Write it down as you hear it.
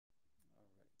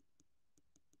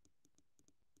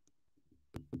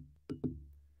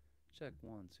Check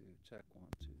 1 2, check 1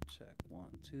 2, check 1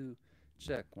 2,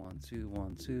 check 1 2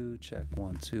 1 2, check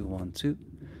 1 2 1 2,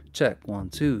 check 1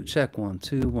 2, check 1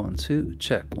 2 1 2,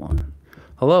 check 1.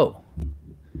 Hello.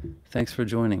 Thanks for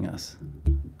joining us.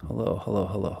 Hello, hello,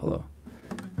 hello, hello.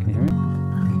 Can you hear me?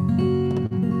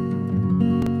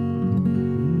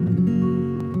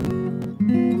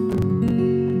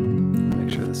 Make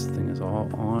sure this thing is all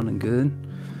on and good.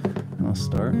 And I'll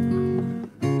start.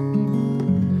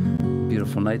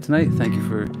 Beautiful night tonight. Thank you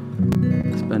for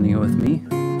spending it with me.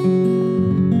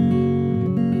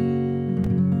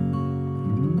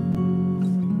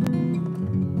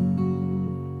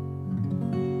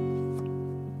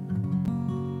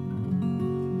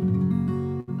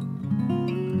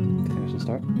 Okay, I should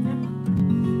start?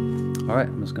 All right,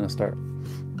 I'm just going to start.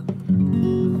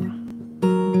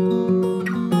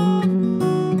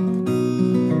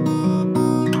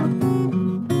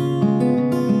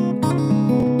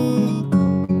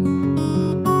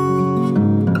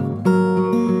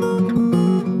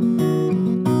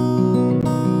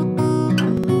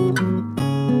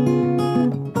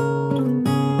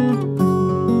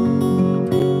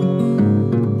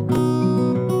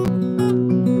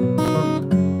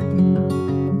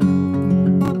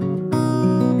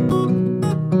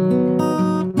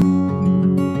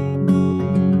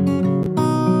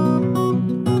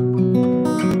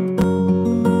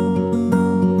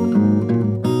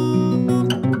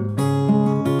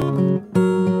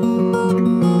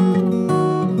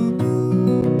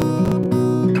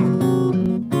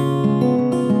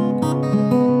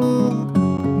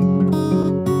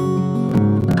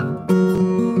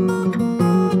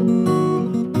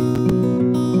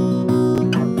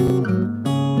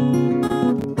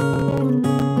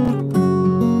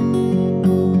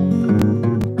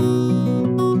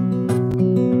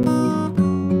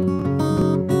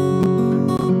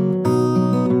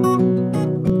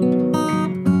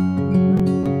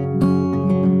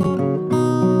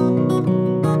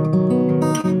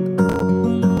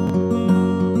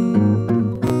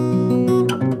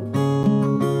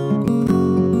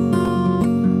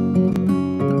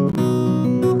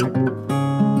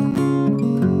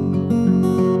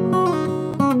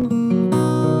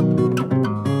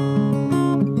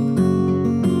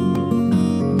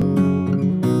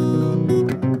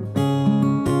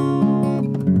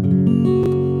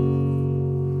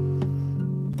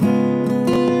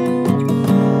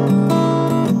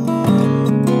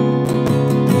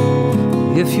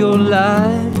 If your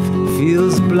life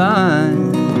feels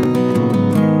blind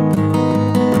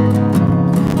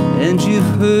and you've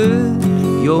hurt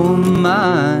your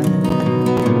mind,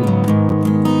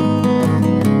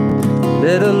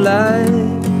 let a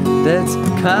light that's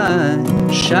kind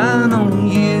shine on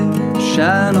you,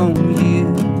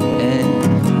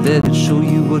 and let it show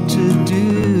you what to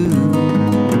do.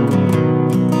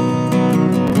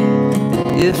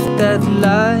 If that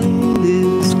light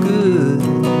is good,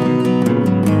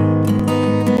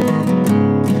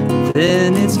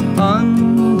 then it's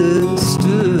understood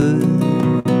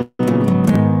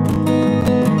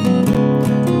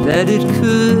that it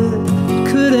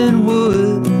could and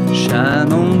would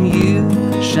shine on you,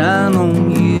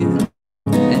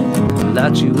 and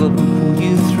light you up and pull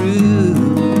you through.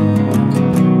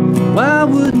 Why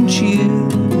wouldn't you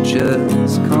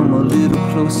just come a little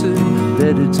closer?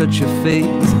 Let it touch your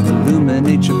face,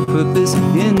 illuminate your purpose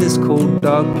in this cold,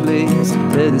 dark place.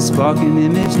 Let it spark an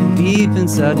image deep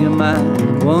inside your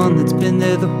mind, one that's been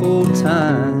there the whole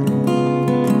time.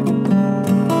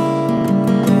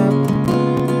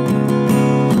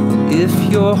 If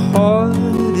your heart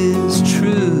is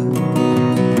true,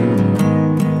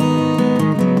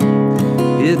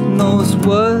 it knows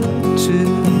what to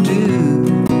do.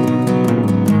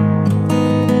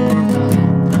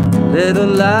 Let a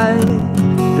light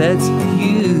that's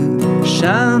you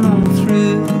shine on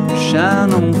through,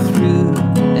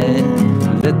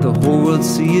 and let the whole world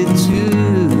see it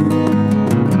too.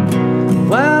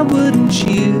 Why wouldn't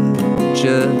you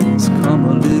just come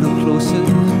a little closer?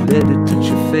 Let it touch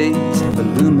your face,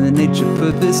 illuminate your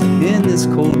purpose in this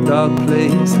cold, dark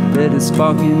place. Let it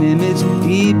spark an image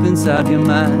deep inside your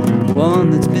mind,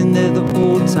 one that's been there the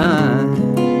whole time.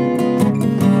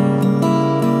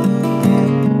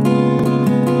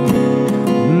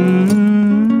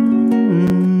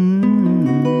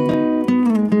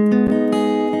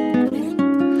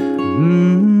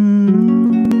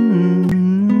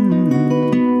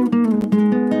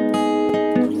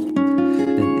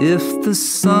 If the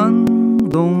sun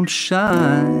don't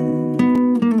shine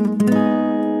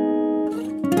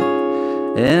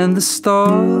and the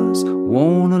stars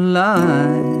won't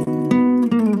align,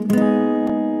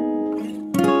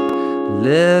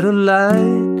 let a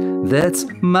light that's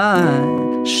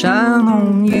mine. Shine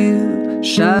on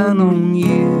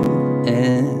you,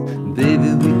 and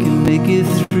baby, we can make it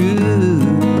through.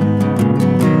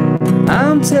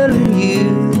 I'm telling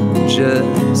you,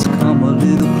 just come a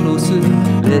little closer,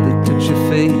 let it touch your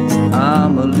face.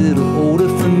 I'm a little older,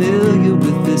 familiar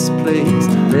with this place.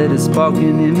 Let it spark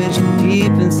an image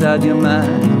deep inside your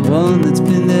mind, one that's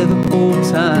been there the whole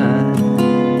time.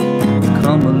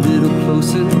 Come a little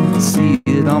closer, see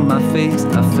it on my face.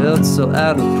 I felt so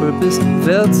out of purpose,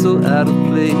 felt so out of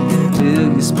place,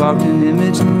 till you sparked an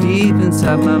image deep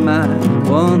inside my mind,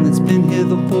 one that's been here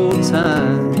the whole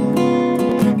time.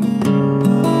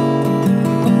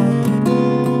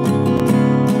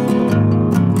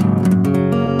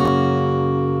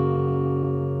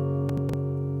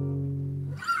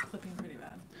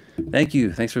 Thank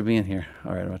you. Thanks for being here.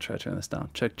 All right, I'm going to try to turn this down.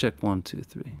 Check, check, 1, 2,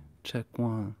 3. Check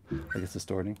 1. Like it's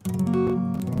distorting.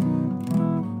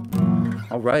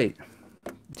 All right.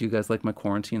 Do you guys like my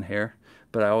quarantine hair?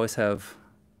 But I always have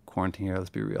quarantine hair. Let's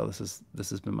be real. This has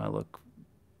been my look.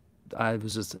 I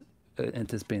was just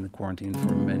anticipating the quarantine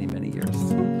for many, many years.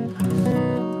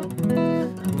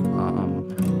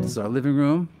 This is our living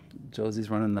room. Josie's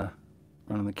running the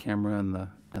camera and the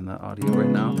audio right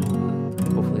now.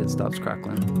 Hopefully it stops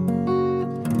crackling.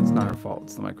 It's not her fault,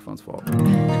 it's the microphone's fault. All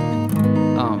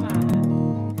right.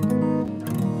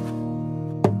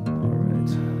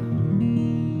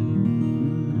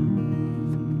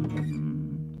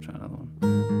 Try another one.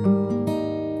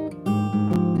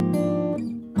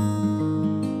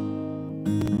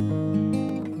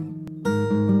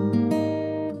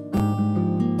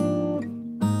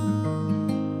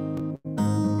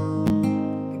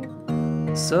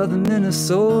 Southern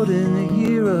Minnesota in the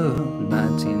year of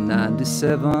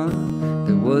 1997,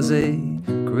 there was a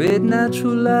great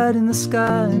natural light in the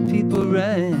sky and people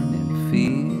ran in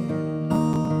fear.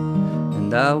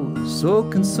 And I was so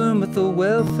concerned with the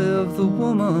welfare of the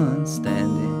woman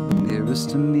standing nearest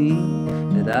to me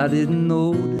that I didn't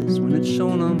notice when it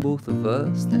shone on both of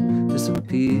us, then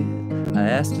disappeared. I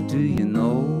asked her, do you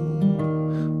know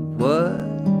what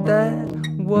that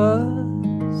was?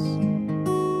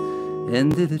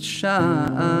 And did it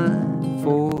shine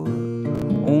for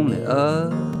only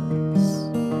us?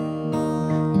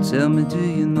 Tell me, do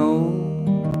you know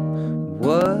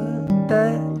what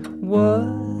that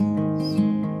was?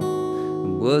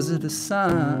 Was it a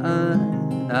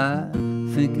sign? I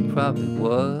think it probably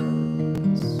was.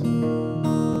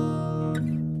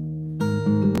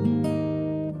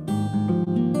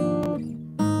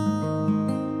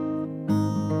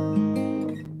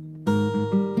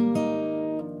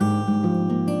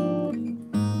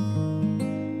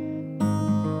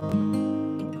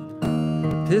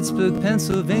 Pittsburgh,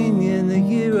 Pennsylvania in the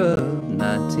year of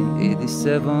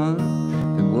 1987,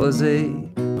 there was a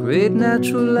great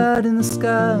natural light in the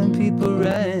sky and people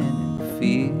ran in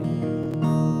fear.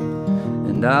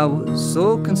 And I was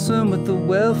so concerned with the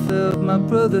welfare of my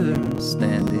brother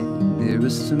standing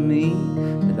nearest to me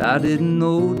that I didn't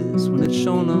notice when it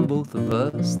shone on both of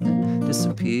us, then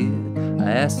disappeared.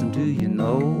 I asked him, do you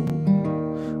know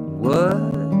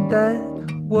what that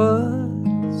was?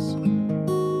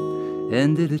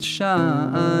 And did it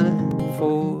shine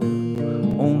for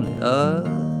only us?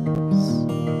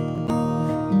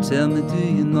 Tell me, do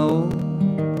you know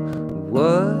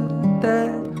what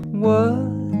that was?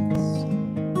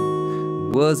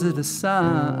 Was it a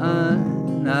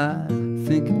sign? I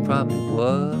think it probably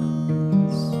was.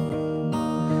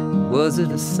 Was it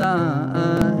a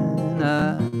sign?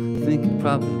 I think it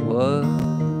probably was.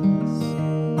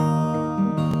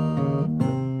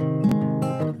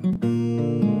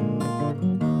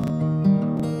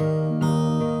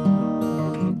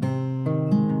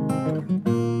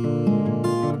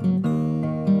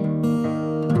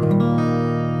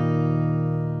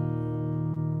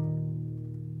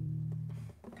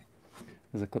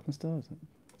 Is it clipping still? Is it?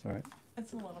 It's all right.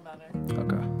 It's a little better.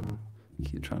 Okay.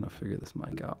 Keep trying to figure this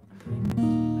mic out.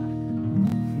 One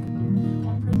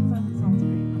person said it sounds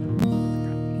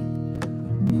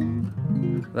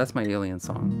great. That's my alien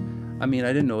song. I mean, I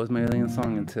didn't know it was my alien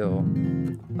song until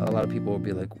a lot of people would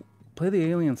be like, play the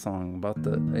alien song about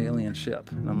the alien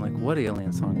ship. And I'm like, what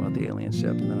alien song about the alien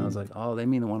ship? And then I was like, oh, they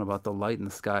mean the one about the light in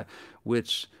the sky,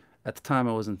 which at the time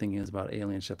I wasn't thinking it was about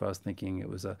alien ship. I was thinking it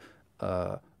was a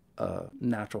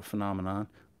natural phenomenon,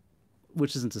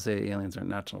 which isn't to say aliens aren't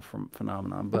natural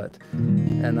phenomenon, but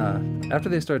after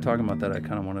they started talking about that, I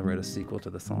kind of want to write a sequel to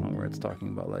the song where it's talking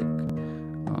about like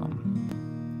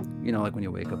you know, like when you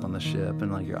wake up on the ship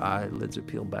and like your eyelids are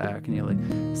peeled back and you're like,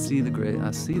 I see the gray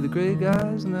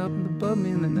guys and they're up above me,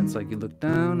 and then it's like you look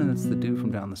down and it's the dude from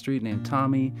down the street named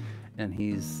Tommy, and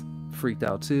he's freaked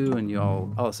out too, and you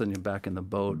all of a sudden you're back in the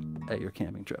boat at your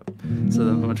camping trip. So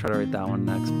then I'm gonna try to write that one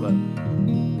next. But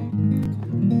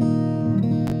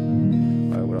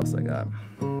all right, what else I got?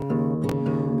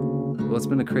 Well, it's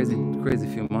been a crazy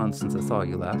few months since I saw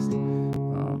you last.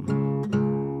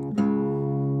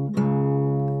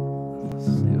 Let's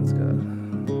see what's good.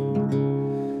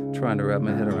 Trying to wrap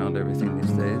my head around everything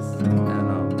these days, and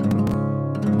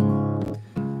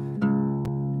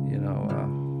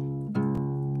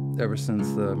ever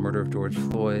since the murder of George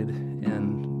Floyd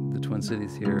in the Twin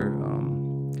Cities here,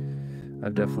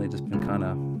 I've definitely just been kind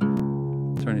of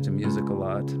turning to music a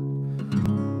lot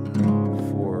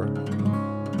for,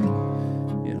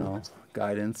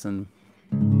 guidance. And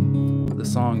the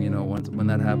song, when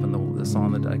that happened, the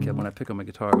song that I kept, when I pick up my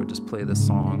guitar, I would just play this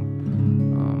song.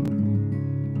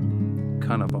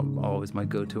 Kind of always my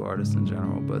go-to artist in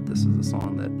general, but this is a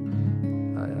song that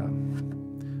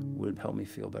would help me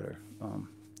feel better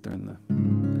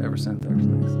ever since,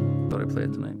 actually. So thought I'd play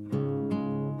it tonight.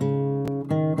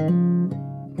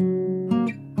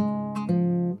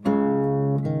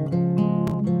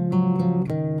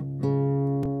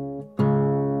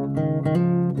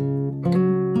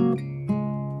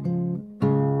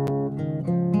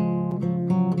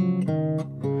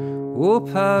 Oh,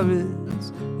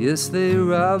 pirates, yes, they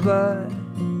robbed I,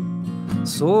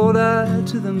 sold I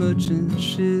to the merchant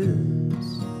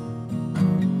ships.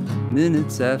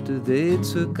 Minutes after they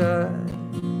took I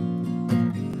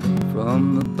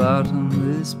from the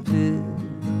bottomless pit.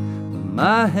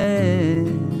 My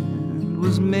hand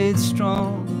was made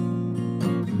strong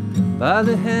by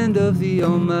the hand of the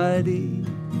Almighty.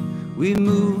 We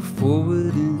move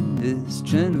forward in this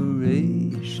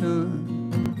generation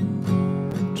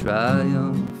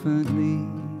triumphantly.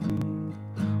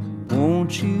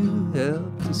 Won't you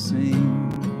help to sing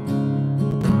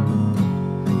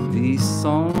these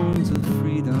songs of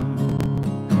freedom?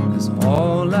 'Cause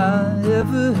all I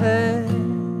ever had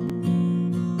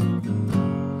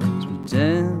is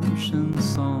redemption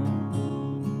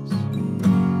songs.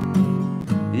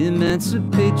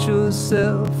 Emancipate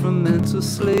yourself from mental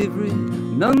slavery.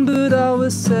 None but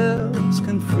ourselves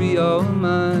can free our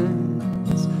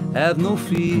minds. Have no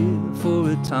fear for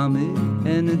atomic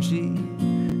energy,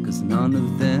 'cause none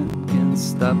of them can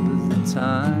stop the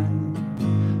time.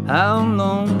 How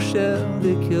long shall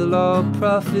they kill our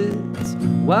prophets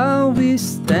while we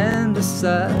stand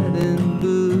aside and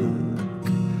look?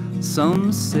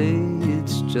 Some say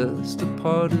it's just a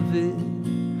part of it.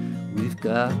 We've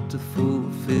got to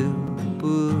fulfill the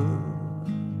book.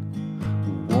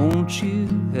 Won't you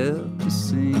help to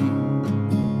sing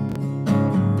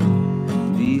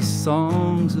these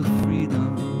songs of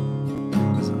freedom?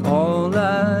 'Cause all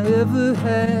I ever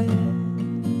had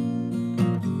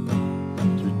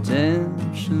is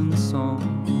redemption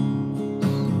songs.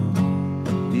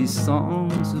 These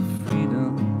songs of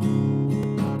freedom,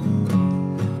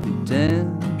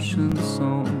 redemption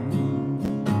songs.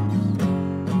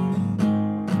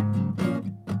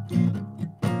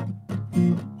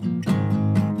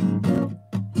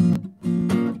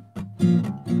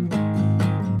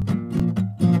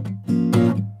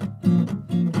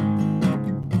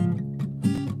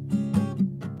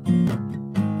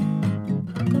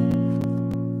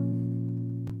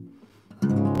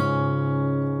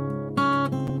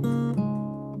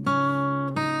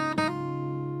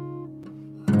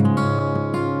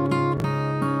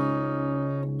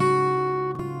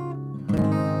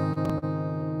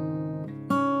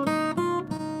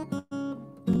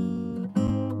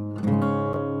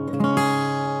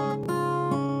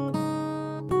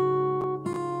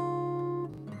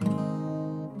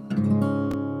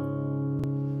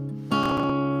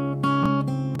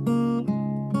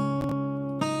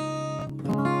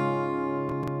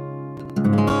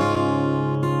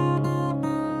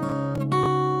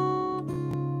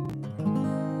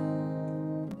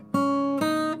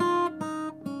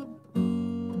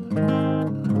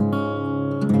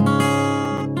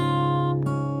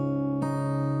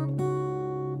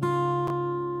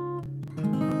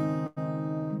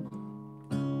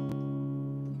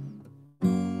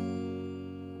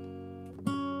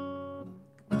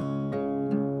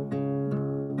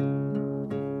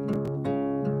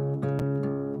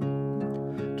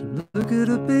 Look at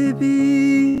a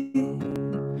baby,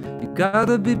 you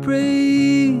gotta be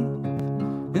brave.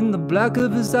 In the black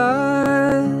of his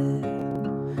eye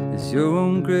is your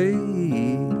own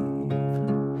grave,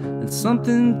 and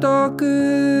something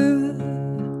darker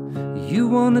you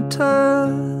wanna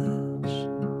touch.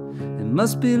 It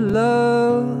must be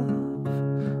love,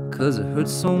 'cause it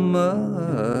hurts so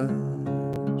much.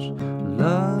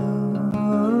 Love.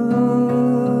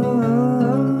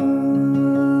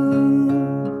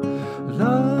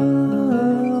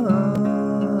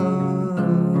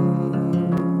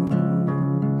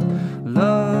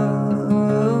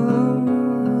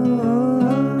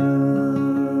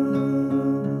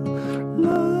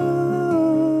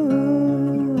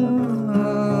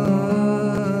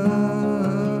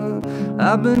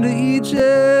 I've been to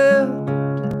Egypt,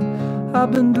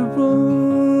 I've been to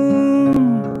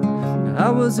Rome. I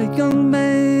was a young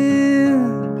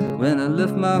man when I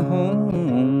left my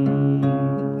home,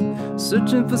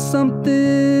 searching for something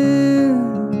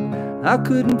I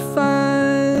couldn't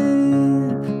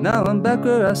find. Now I'm back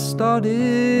where I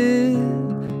started.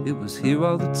 It was here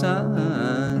all the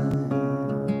time.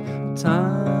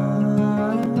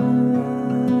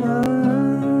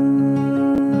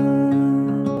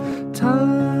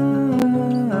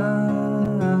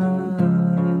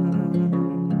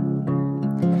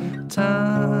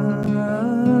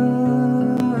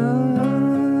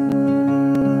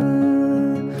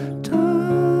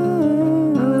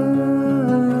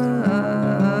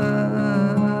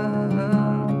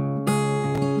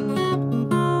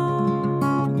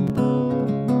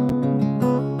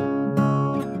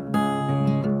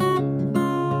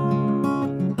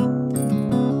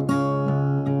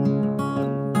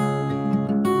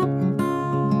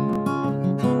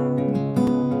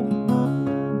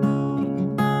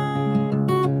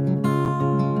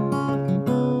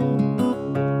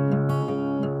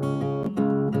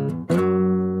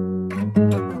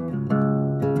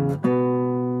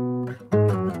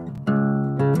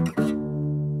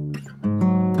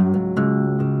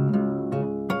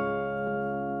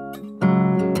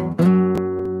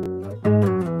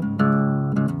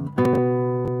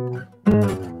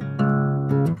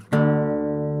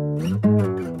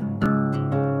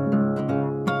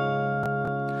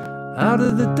 Out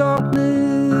of the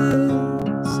darkness,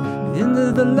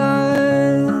 into the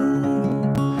light.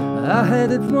 I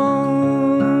had it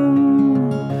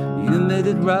wrong, you made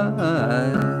it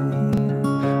right.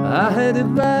 I had it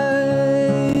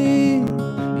right,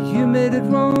 you made it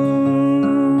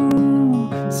wrong.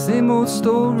 Same old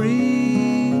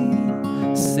story,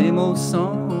 same old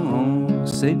song,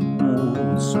 same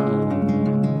old song.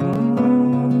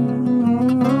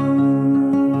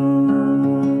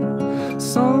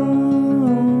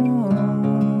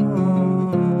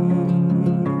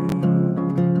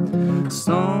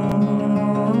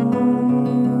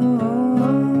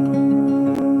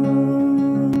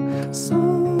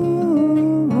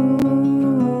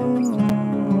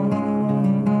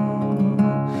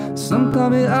 Some call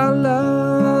me Allah,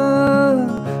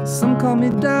 some call me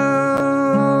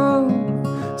Tao,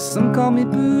 some call me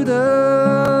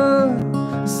Buddha,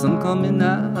 some call me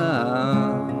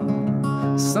now.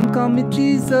 Some call me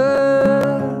Jesus,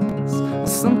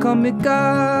 some call me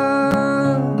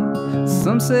God.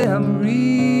 Some say I'm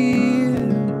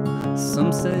real,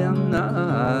 some say I'm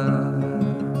not.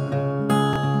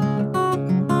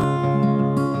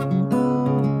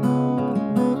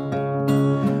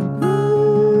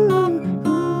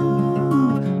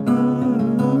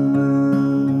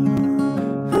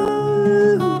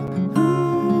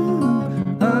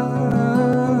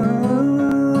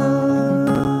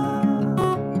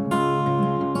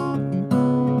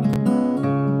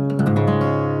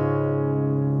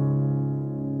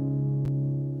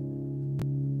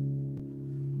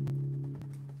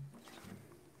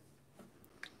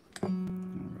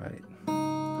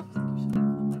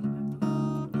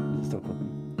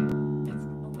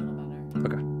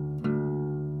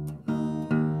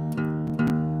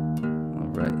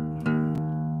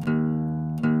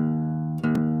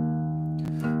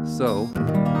 So,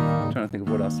 I'm trying to think of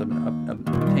what else. I'm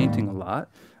painting a lot.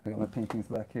 I got my paintings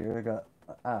back here. I got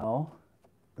an owl.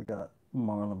 I got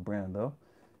Marlon Brando.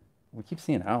 We keep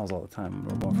seeing owls all the time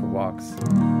when we're going for walks. I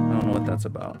don't know what that's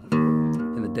about.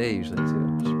 In the day usually too,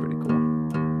 which is pretty cool.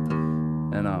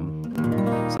 And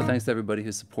so thanks to everybody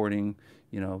who's supporting,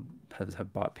 you know,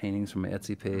 have bought paintings from my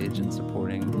Etsy page and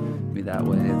supporting me that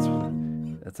way.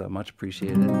 It's much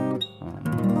appreciated.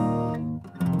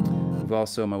 We've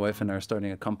also, my wife and I are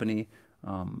starting a company.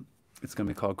 It's going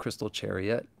to be called Crystal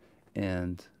Chariot,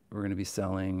 and we're going to be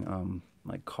selling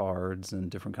like cards and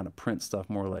different kind of print stuff.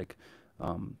 More like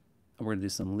we're going to do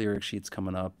some lyric sheets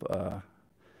coming up.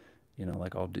 You know,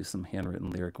 like I'll do some handwritten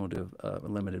lyric. We'll do a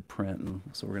limited print, and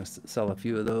so we're going to sell a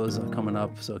few of those coming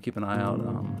up. So keep an eye out.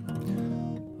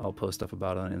 I'll post stuff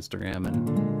about it on Instagram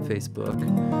and Facebook.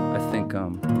 I think.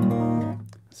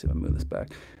 Let's see if I move this back.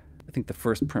 I think the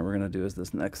first print we're going to do is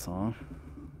this next song.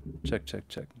 Check, check,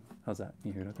 check. How's that?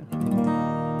 You hear it okay?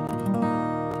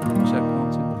 Check,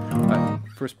 1, 2. All right,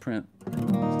 first print,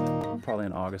 probably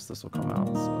in August this will come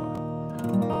out.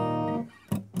 So.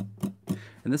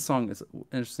 And this song is an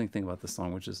interesting thing about this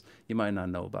song, which is, you might not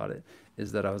know about it,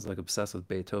 is that I was like obsessed with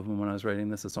Beethoven when I was writing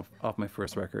this. It's off my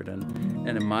first record. And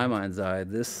in my mind's eye,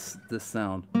 this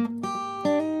sound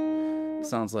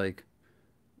sounds like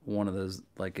one of those,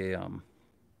 like a,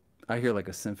 I hear like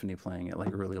a symphony playing it,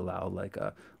 like really loud, like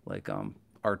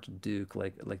archduke,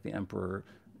 like the Emperor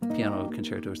piano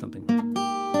concerto or something.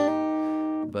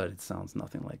 But it sounds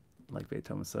nothing like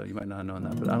Beethoven, so you might not have known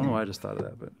that. But I don't know why I just thought of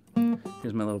that. But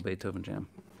here's my little Beethoven jam.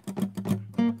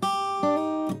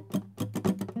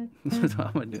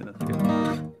 How am I doing that? Okay.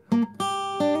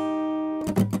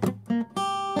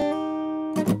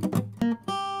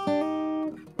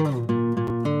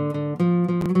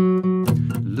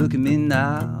 Look at me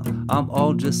now, I'm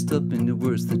all dressed up in your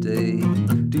words today.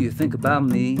 Do you think about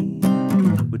me?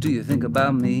 What do you think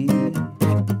about me?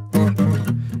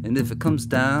 And if it comes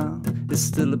down, it's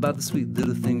still about the sweet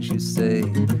little things you say.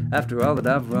 After all that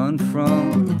I've run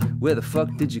from, where the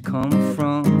fuck did you come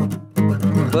from?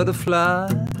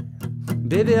 Butterfly,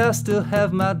 baby, I still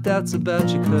have my doubts about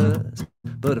you, cuz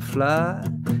butterfly,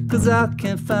 cuz I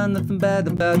can't find nothing bad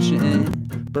about you.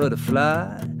 And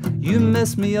butterfly, you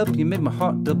mess me up, you make my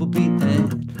heart double beat.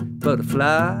 And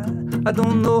butterfly, I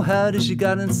don't know how it is you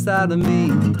got inside of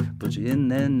me, but you're in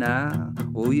there now.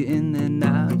 Oh, you're in there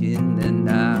now, you're in there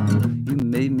now. You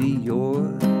made me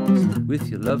yours with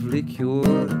your lovely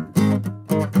cure.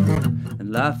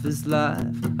 And life is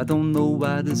life, I don't know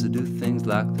why does it do things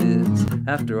like this.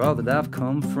 After all that I've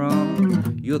come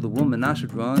from, you're the woman I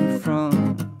should run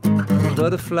from.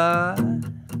 Butterfly,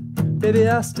 baby,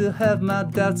 I still have my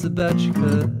doubts about you,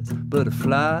 cuz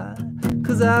butterfly,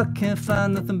 cuz I can't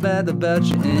find nothing bad about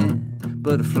you. And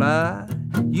butterfly,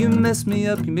 you mess me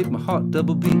up, you make my heart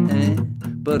double beat.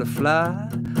 And butterfly,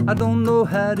 I don't know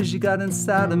how it is you got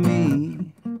inside of me.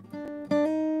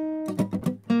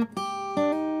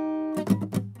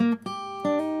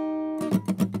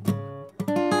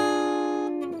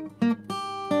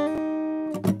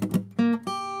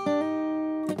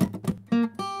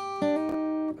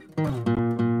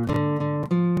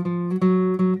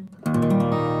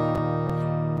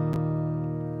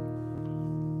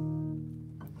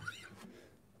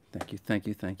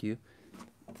 Thank you.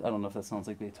 I don't know if that sounds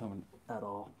like Beethoven at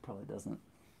all. Probably doesn't.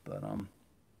 But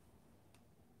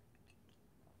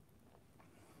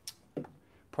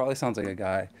probably sounds like a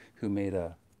guy who made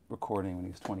a recording when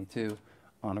he was 22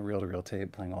 on a reel-to-reel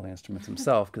tape, playing all the instruments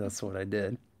himself, because that's what I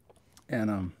did.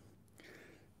 And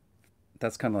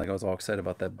that's kind of like I was all excited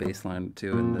about that bass line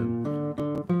too. And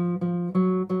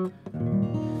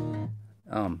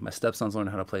my stepson's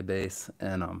learning how to play bass,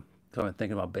 and so I've been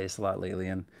thinking about bass a lot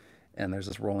lately. And there's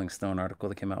this Rolling Stone article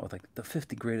that came out with like the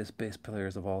 50 greatest bass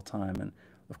players of all time. And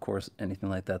of course, anything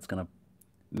like that's going to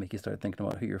make you start thinking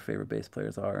about who your favorite bass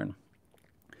players are. And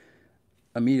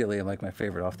immediately, like, my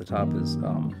favorite off the top is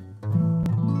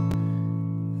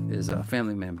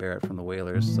Family Man Barrett from the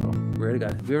Wailers. So we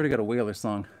already got a Wailers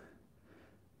song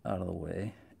out of the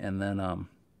way. And then,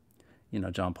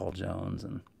 John Paul Jones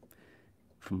and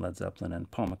from Led Zeppelin and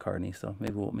Paul McCartney, so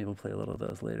maybe we'll play a little of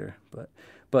those later.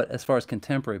 But as far as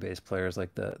contemporary bass players,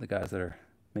 like the guys that are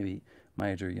maybe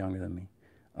my age or younger than me,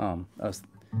 a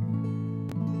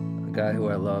guy who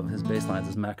I love, his bass lines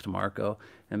is Mac DeMarco,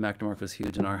 and Mac DeMarco is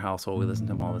huge in our household. We listen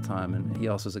to him all the time, and he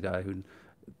also is a guy who,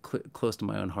 close to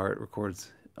my own heart,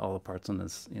 records all the parts on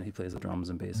this. He plays the drums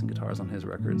and bass and guitars on his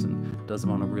records and does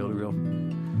them on a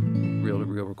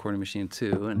reel-to-reel recording machine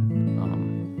too. And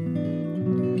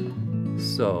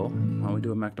so, why don't we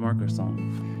do a Mac DeMarco song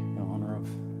in honor of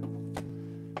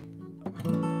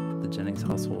the Jennings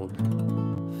household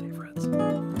favorites?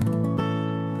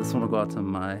 This one will go out to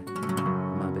my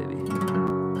baby.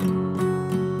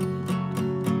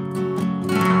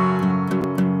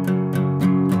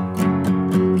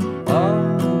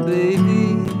 Oh,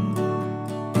 baby.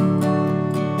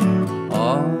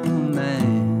 Oh,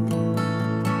 man.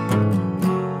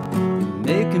 You're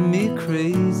making me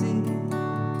crazy.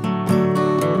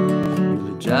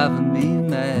 Driving me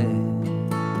mad.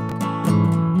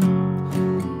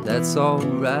 That's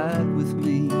alright with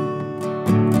me.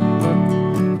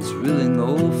 It's really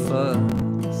no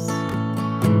fuss,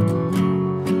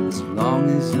 as long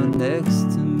as you're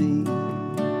next to me.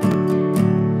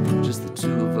 Just the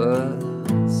two of us.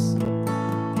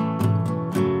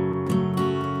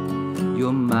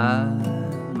 You're my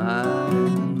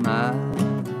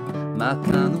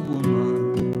kind of woman.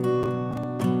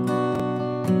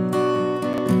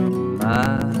 Oh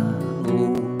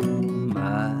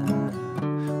my,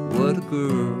 what a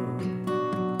girl.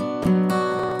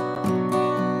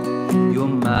 You're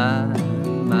my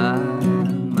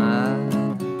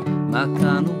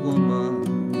kind of woman.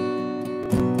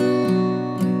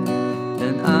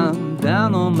 And I'm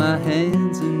down on my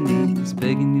hands and knees,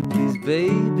 begging you please,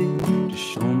 baby, to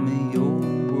show me your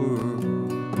world.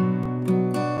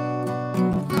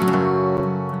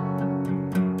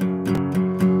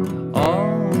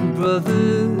 Oh,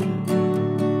 brother,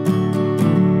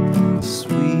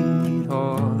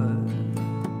 sweetheart,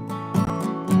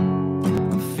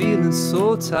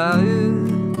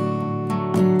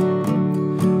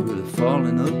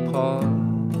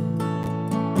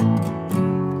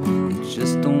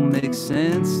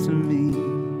 sense to me.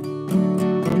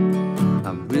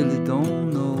 I really don't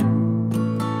know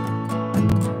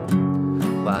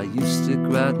why you stick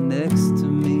right next to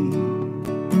me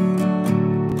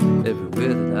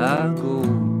everywhere that I go.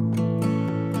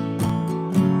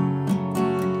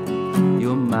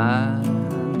 You're my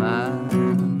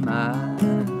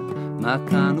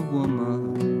kind of woman.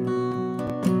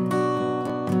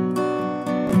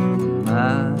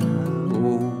 My,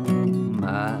 oh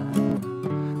my,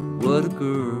 what a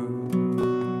girl.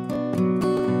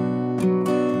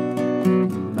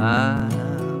 My,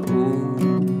 oh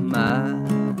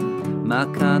my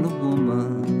kind of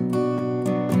woman.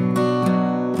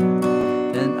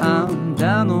 And I'm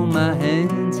down on my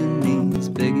hands and knees,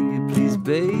 begging you please,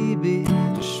 baby,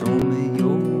 to show me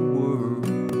your world.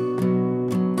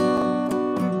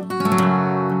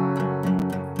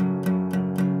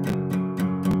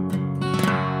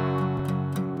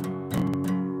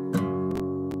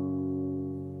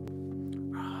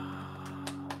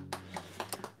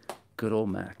 Good old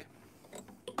Mac.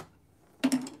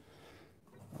 All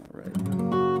right.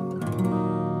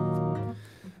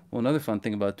 Well, another fun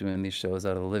thing about doing these shows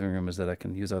out of the living room is that I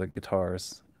can use other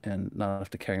guitars and not have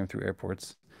to carry them through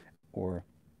airports or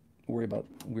worry about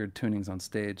weird tunings on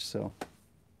stage. So, all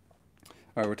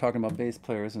right, we're talking about bass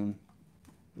players and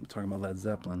we're talking about Led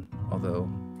Zeppelin. Although,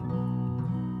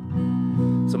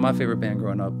 so my favorite band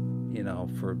growing up, you know,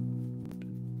 for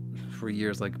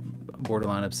years, like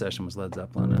borderline obsession was Led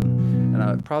Zeppelin, and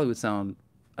I probably would sound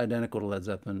identical to Led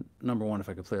Zeppelin. Number one, if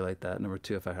I could play like that. Number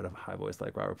two, if I had a high voice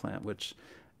like Robert Plant. Which,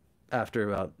 after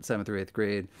about 7th or 8th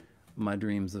grade, my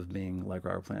dreams of being like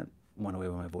Robert Plant went away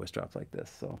when my voice dropped like this.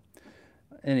 So,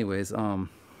 anyways, I'm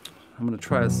gonna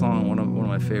try a song, one of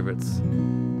my favorites.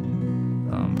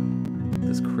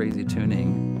 This crazy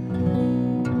tuning.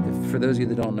 For those of you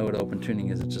that don't know what open tuning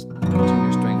is, it's just tune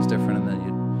your strings different, and then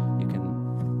you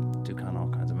can do kind of all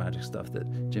kinds of magic stuff that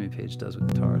Jimmy Page does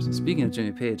with guitars. And speaking of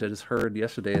Jimmy Page, I just heard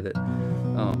yesterday that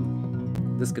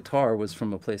this guitar was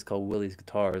from a place called Willie's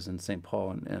Guitars in St.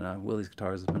 Paul, and Willie's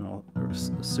Guitars has been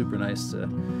super nice to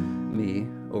me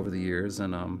over the years,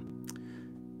 and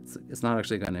it's not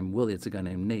actually a guy named Willie, it's a guy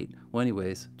named Nate. Well,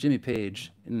 anyways, Jimmy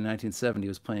Page in 1970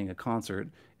 was playing a concert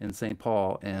in St.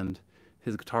 Paul, and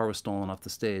his guitar was stolen off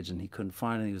the stage, and he couldn't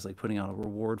find it. He was like putting out a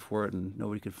reward for it, and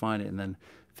nobody could find it. And then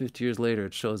 50 years later,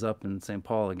 it shows up in St.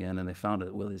 Paul again, and they found it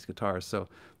at Willie's Guitars. So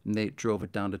Nate drove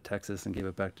it down to Texas and gave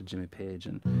it back to Jimmy Page,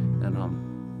 and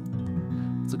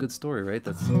it's a good story, right?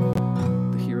 That's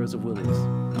the heroes of Willie's.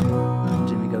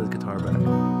 Jimmy got his guitar back.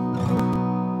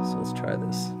 So let's try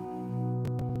this.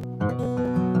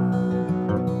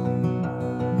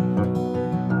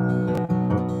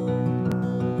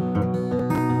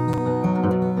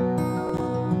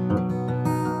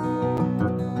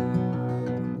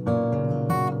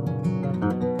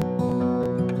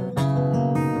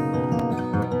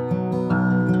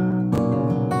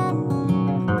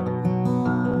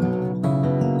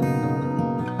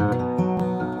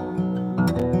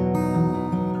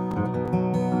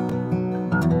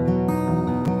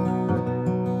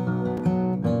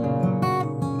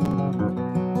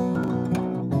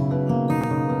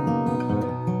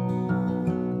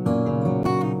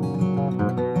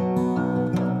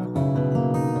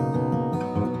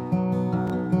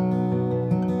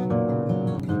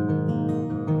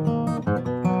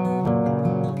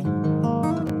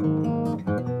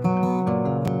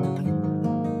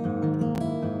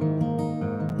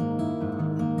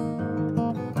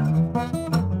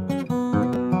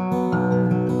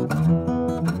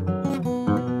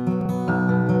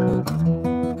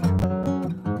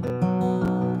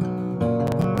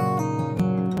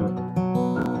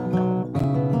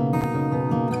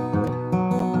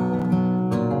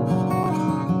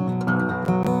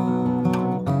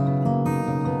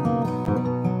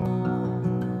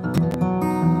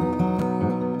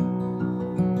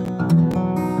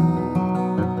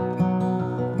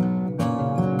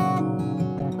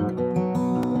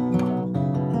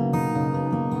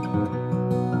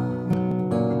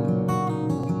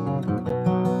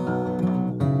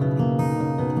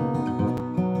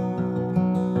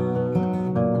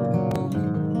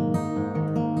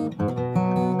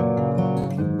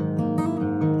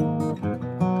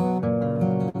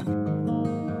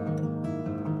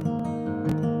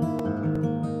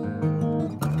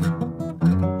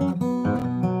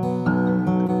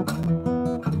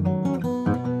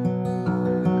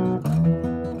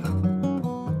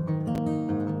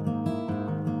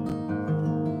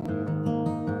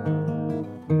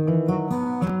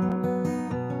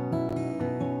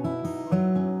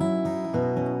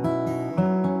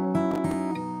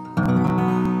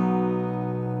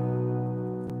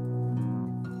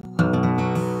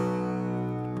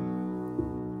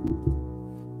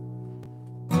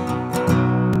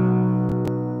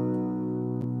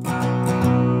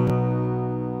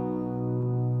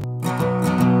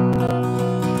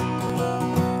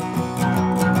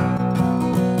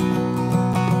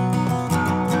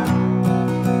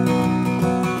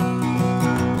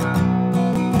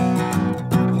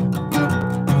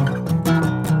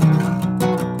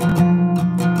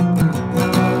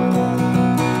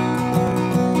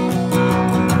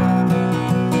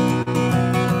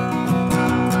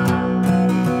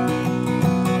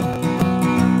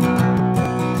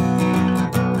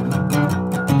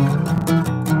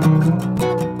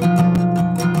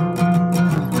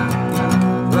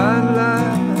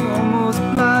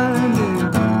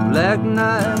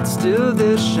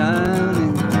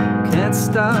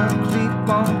 keep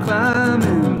on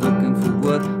climbing, looking for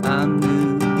what I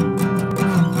knew.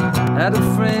 Had a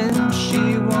friend,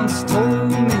 she once told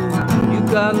me, you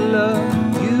got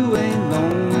love, you ain't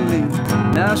lonely.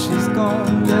 Now she's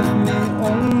gone, left me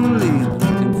only,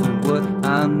 looking for what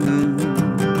I knew.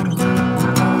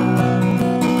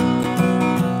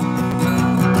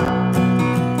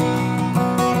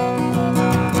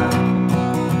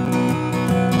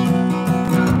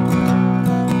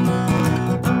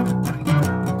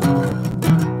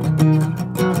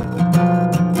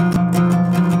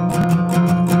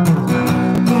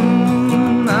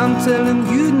 Telling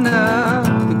you now,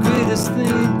 the greatest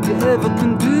thing you ever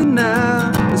can do now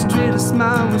is trade a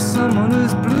smile with someone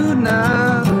who's blue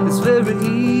now. It's very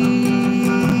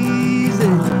easy.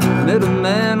 Met a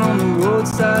man on the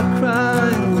roadside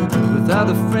crying. Without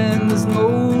a friend there's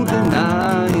no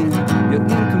denying. You're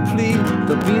incomplete,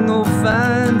 there'll be no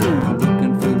finding,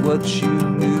 looking for what you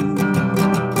knew.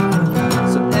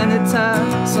 So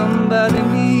anytime somebody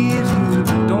needs you,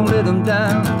 don't let them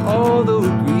down, although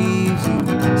it grieves you.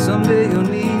 Someday you'll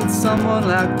need someone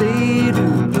like they do,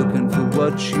 looking for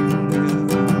what you knew.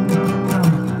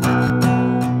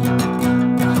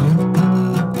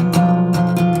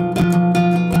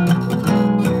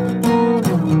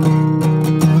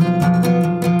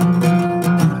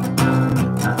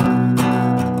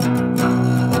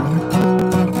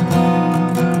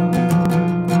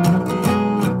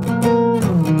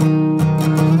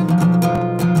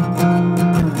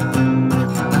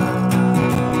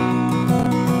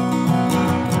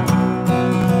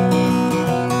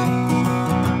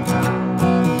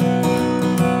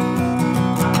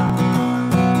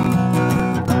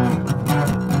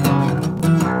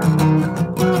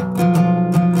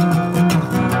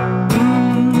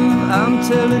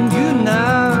 Telling you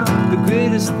now, the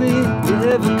greatest thing you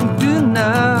ever can do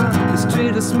now is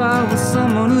trade a smile with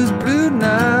someone who's blue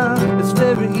now. It's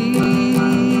very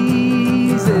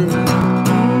easy.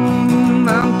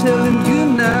 I'm telling you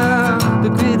now, the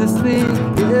greatest thing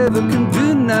you ever can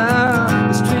do now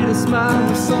is trade a smile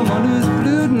with someone who's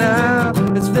blue now.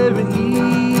 It's very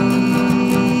easy.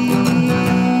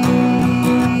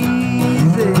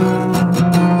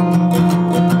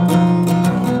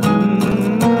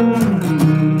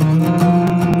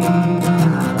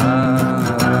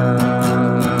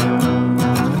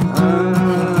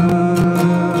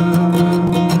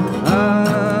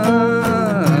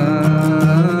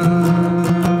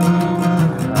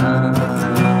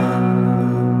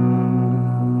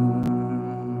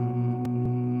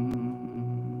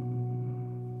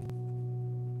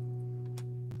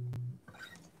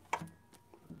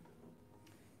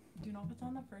 Do you know if it's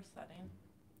on the first setting?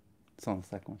 It's on the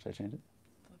second one. Should I change it?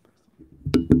 The first one.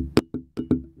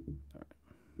 Alright.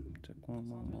 Check one,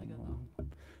 Sounds really good, one.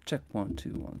 Check 1 2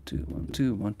 1 2 1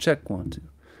 2 1. Check 1 2.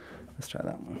 Let's try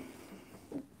that one.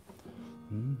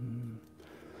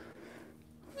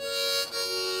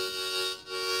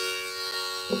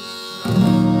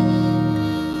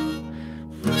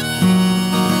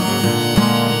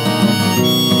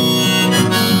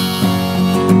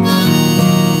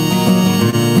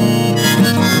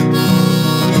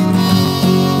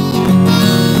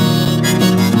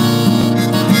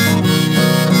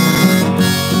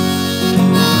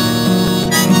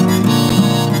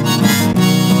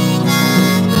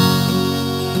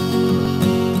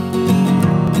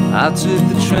 I took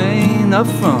the train up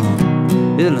from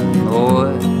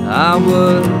Illinois. I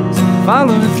was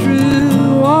following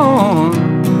through on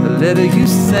the letter you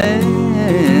sent.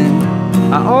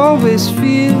 I always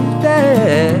feel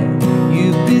that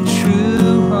you'd be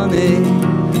true, honey,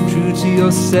 true to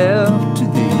yourself to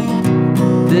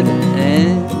the bitter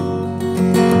end.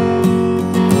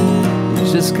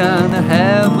 It's just kinda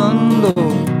heaven,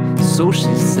 Lord, so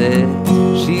she said.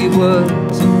 She was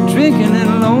drinking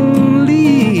and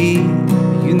lonely,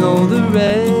 you know the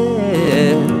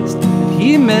rest. And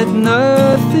he meant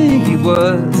nothing, he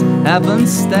was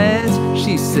happenstance.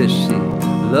 She says she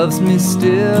loves me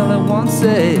still, I wants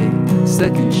a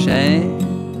second chance.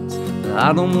 But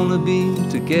I don't wanna be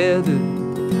together,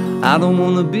 I don't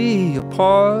wanna be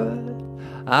apart.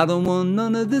 I don't want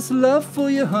none of this love for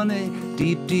you, honey,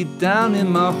 deep, deep down in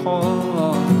my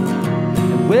heart.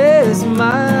 And where's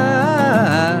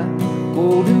my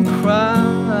golden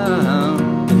crown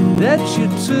that you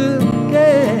took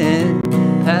and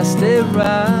passed it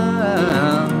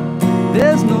round?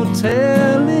 There's no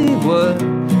telling what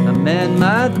a man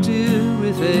might do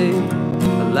with a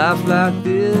life like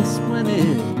this when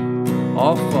it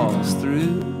all falls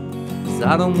through. 'Cause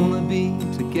I don't wanna be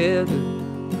together,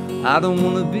 I don't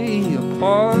wanna be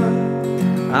apart.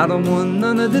 I don't want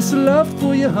none of this love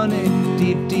for you, honey,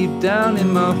 deep, deep down in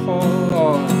my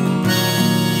heart.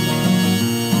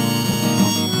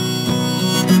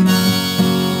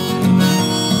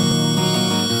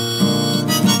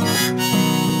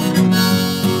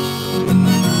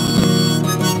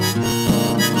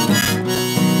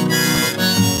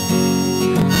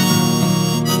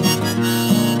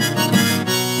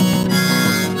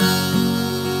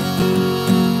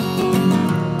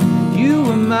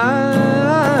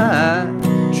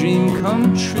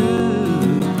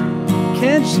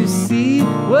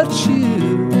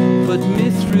 put me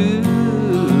through.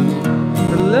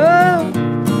 The love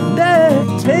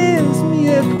that tears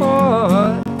me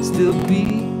apart still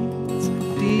beats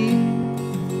deep,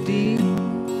 deep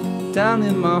down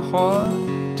in my heart.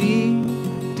 Deep,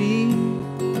 deep,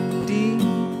 deep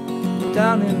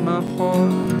down in my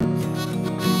heart.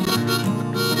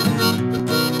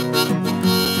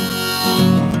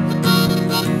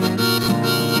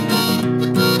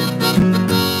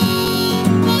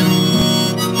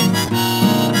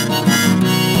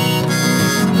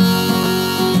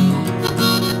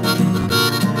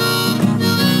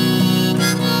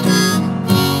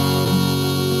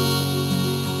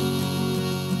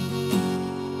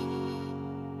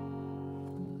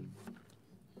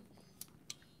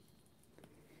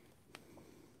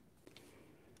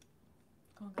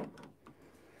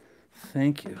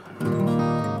 Thank you.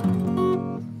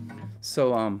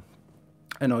 So,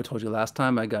 I know I told you last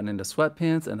time I got into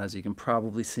sweatpants, and as you can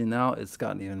probably see now, it's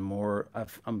gotten even more.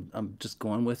 I'm just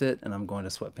going with it, and I'm going to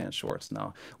sweatpants shorts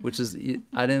now, which is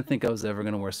I didn't think I was ever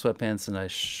gonna wear sweatpants, and I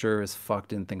sure as fuck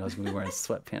didn't think I was gonna be wearing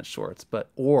sweatpants shorts,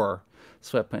 or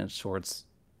sweatpants shorts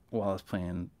while I was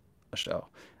playing a show.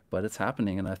 But it's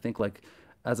happening, and I think like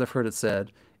as I've heard it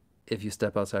said, if you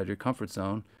step outside your comfort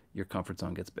zone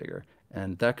gets bigger.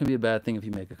 And that can be a bad thing if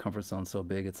you make a comfort zone so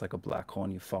big it's like a black hole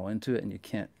and you fall into it and you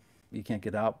can't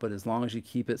get out. But as long as you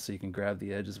keep it so you can grab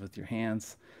the edges with your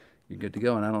hands, you're good to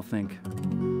go. And I don't think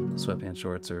sweatpants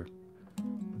shorts are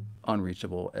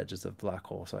unreachable edges of black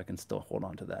hole, so I can still hold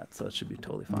on to that. So it should be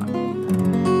totally fine.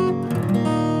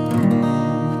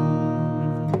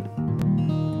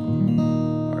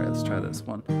 All right, let's try this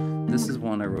one. This is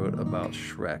one I wrote about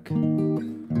Shrek.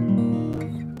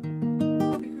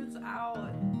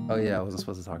 Oh yeah, I wasn't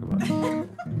supposed to talk about it.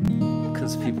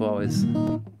 Because people always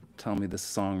tell me this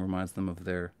song reminds them of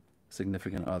their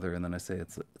significant other, and then I say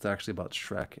it's actually about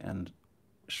Shrek and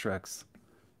Shrek's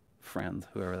friend,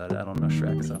 whoever that is. I don't know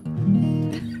Shrek, so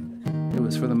it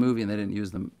was for the movie, and they didn't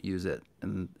use it,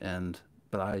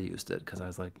 but I used it because I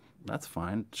was like, that's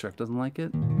fine. Shrek doesn't like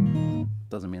it,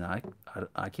 doesn't mean I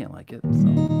can't like it.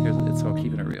 So it's called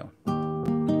Keeping It Real.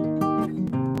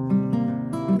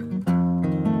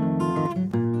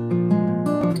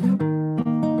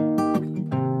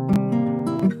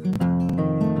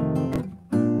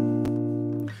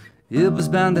 It was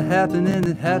bound to happen and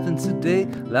it happened today.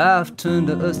 Life turned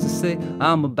to us to say,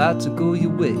 I'm about to go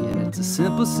your way. And it's a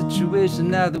simple situation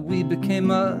now that we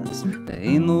became us. There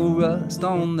ain't no rust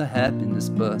on the happiness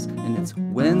bus. And it's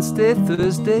Wednesday,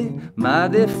 Thursday, my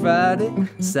day, Friday,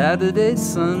 Saturday,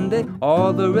 Sunday,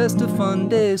 all the rest of fun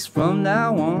days from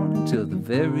now on until the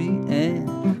very end.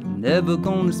 Never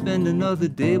gonna spend another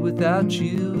day without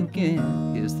you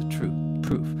again. Here's the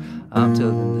proof. I'm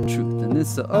telling the truth, and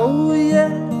it's a oh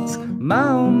yes, my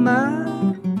oh my.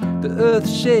 The earth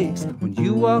shakes when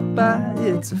you walk by.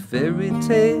 It's a fairy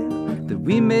tale that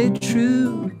we made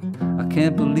true. I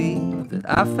can't believe that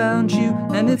I found you,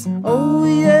 and it's oh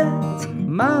yes,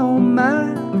 my oh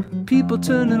my. People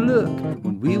turn and look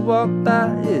when we walk by.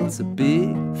 It's a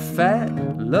big fat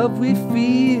love we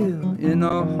feel in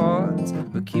our hearts.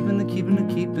 We're keeping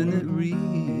it real.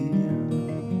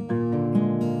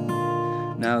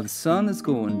 Now the sun is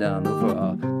going down over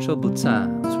our troubled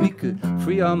times. We could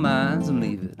free our minds and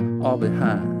leave it all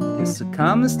behind. It's a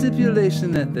common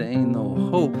stipulation that there ain't no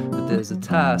hope, but there's a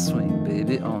tire swing,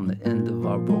 baby, on the end of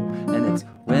our rope. And it's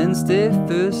Wednesday,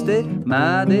 Thursday,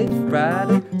 my day,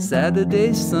 Friday,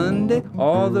 Saturday, Sunday,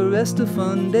 all the rest of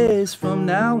fun days from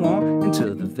now on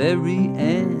until the very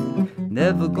end.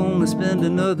 Never gonna spend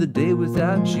another day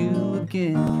without you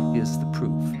again. Here's the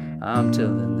proof. I'm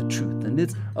telling the truth, and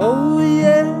it's oh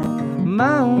yeah,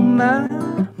 my oh my.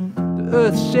 The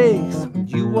earth shakes when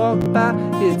you walk by.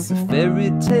 It's a fairy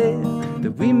tale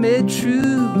that we made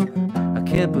true. I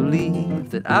can't believe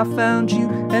that I found you,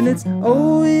 and it's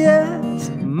oh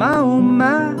yes, my oh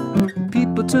my.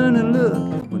 People turn and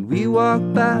look when we walk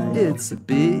by. It's a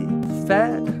big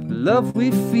fat love we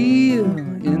feel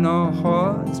in our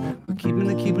hearts. We're keeping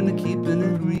it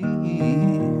real.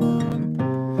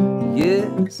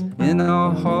 Yes, in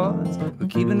our hearts, we're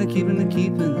keeping it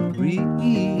real.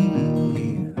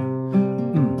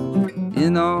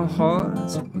 In our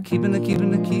hearts, we're keeping it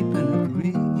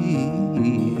real.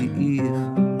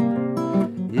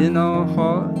 In our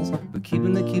hearts, we're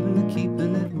keeping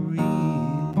it real.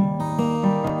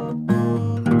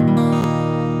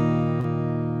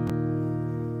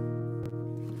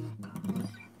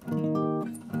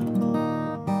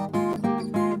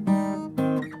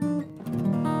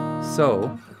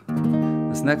 So,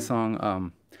 this next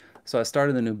song, so I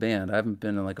started a new band. I haven't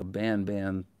been in like a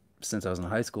band since I was in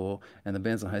high school, and the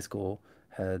bands in high school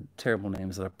had terrible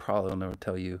names that I probably will never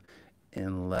tell you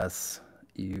unless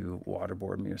you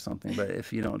waterboard me or something. But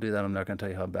if you don't do that, I'm not going to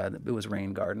tell you how bad it was.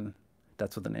 Rain Garden.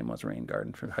 That's what the name was, Rain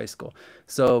Garden, for high school.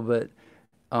 So, but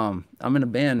I'm in a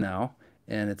band now,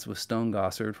 and it's with Stone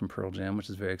Gossard from Pearl Jam, which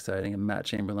is very exciting, and Matt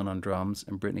Chamberlain on drums,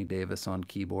 and Brittany Davis on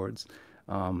keyboards.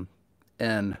 Um,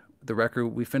 and the record,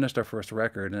 we finished our first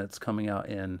record, and it's coming out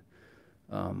in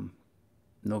um,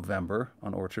 November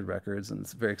on Orchard Records, and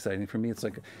it's very exciting for me. It's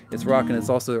like it's rock, and it's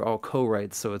also all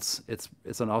co-writes, so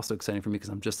also exciting for me because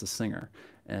I'm just a singer,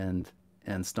 and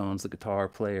Stone's the guitar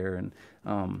player, and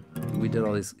we did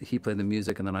all these. He played the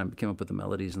music, and then I came up with the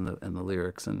melodies and the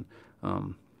lyrics. And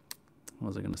what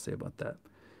was I going to say about that?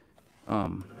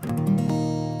 Um,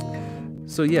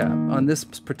 so yeah, on this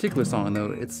particular song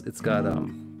though, it's got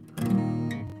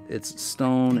it's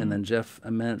Stone and then Jeff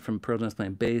Ament from Pearl Jam's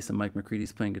playing bass and Mike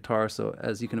McCready's playing guitar. So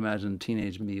as you can imagine,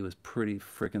 teenage me was pretty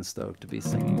freaking stoked to be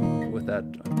singing with that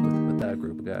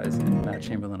group of guys, and Matt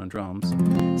Chamberlain on drums.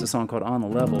 It's a song called On the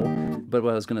Level. But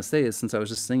what I was gonna say is, since I was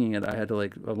just singing it, I had to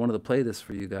I wanted to play this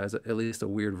for you guys, at least a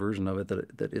weird version of it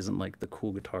that isn't like the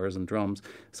cool guitars and drums.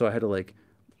 So I had to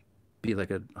be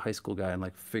like a high school guy and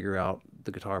figure out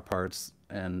the guitar parts,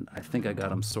 and I think I got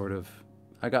them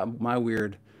I got my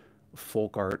weird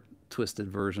folk art twisted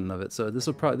version of it. So this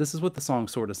is what the song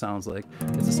sort of sounds like.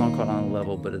 It's a song called On a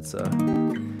Level, but it's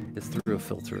through a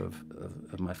filter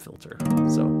of my filter.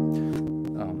 So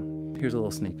here's a little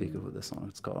sneak peek of this song.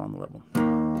 It's called On the Level.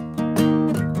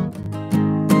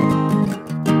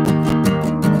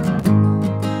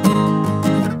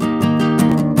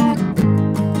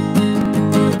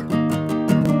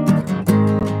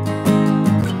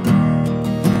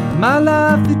 My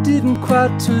life, it didn't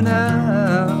quite turn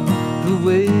out the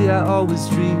way I always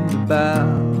dreamed about.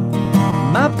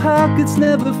 My pockets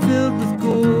never filled with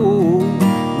gold.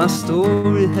 My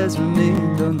story has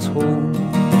remained untold.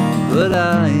 But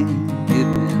I ain't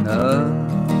giving up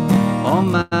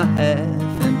on my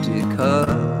half-empty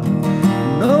cup.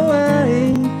 No, I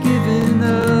ain't giving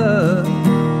up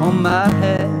on my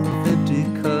half-empty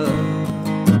cup.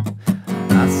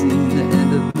 I've seen the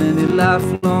end of many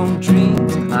lifelong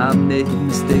dreams. I made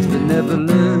mistakes but never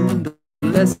learned a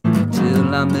lesson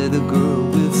till I met a girl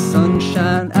with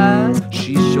sunshine eyes.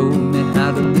 She showed me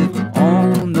how to live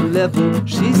on the level.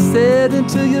 She said,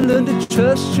 until you learn to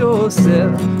trust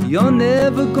yourself, you're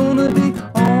never gonna be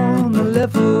on the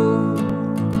level.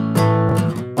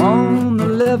 On the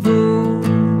level.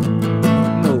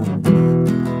 No.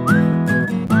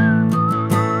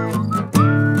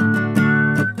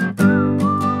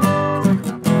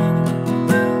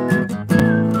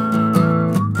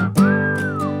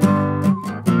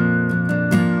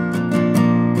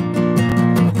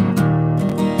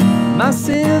 My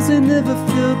sails are never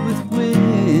filled with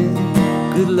wind.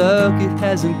 Good luck, it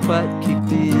hasn't quite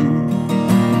kicked in.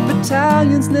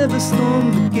 Battalions never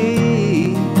stormed the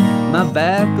gate. My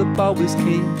backup always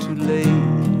came too late.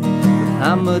 But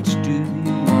how much do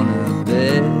you wanna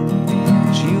bet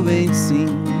that you ain't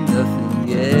seen nothing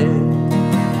yet?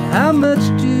 How much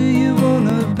do you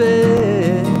wanna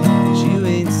bet that you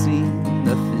ain't seen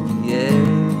nothing yet?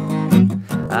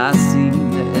 I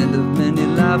seen the end of many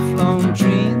lifelong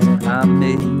dreams. I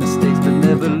made mistakes but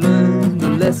never learned the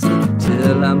lesson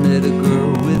till I met a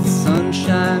girl with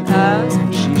sunshine eyes.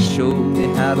 She showed me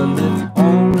how to live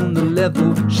on the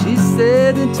level. She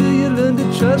said, until you learn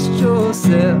to trust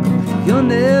yourself, you're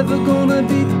never gonna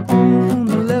be on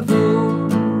the level.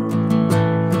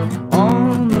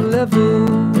 On the level.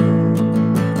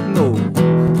 No.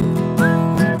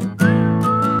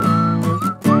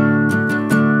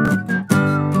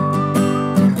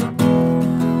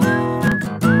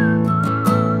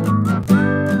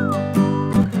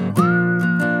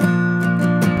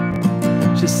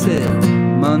 She said,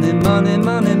 money, money,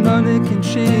 money, money can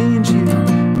change you.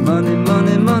 Money,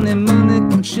 money, money, money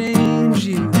can change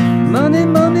you. Money,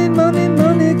 money, money,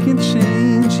 money can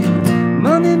change you.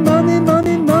 Money, money,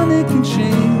 money, money can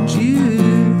change you.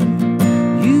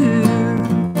 You.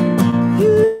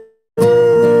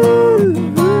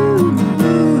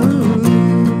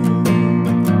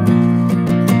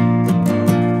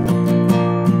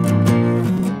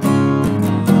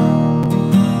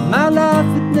 My life,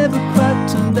 it never quite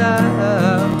turned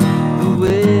out the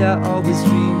way I always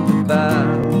dreamed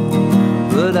about.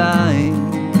 But I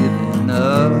ain't giving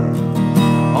up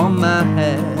on my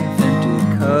half-empty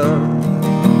cup.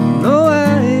 No,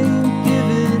 I ain't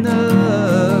giving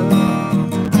up.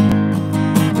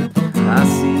 I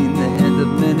seen the end of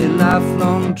many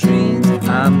lifelong dreams.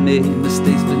 I made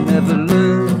mistakes but never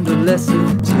learned a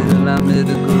lesson till I met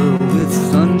a girl with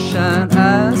sunshine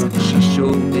eyes. She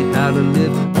showed me how to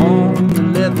live on the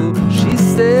level. She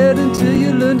said, said, until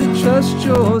you learn to trust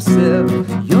yourself,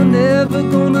 you're never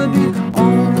gonna be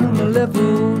on the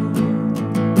level,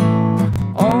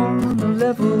 on the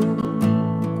level,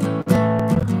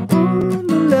 on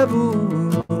the level,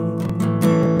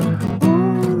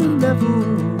 on the level,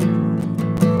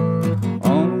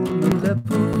 on the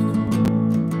level,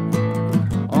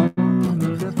 on the level, on the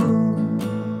level.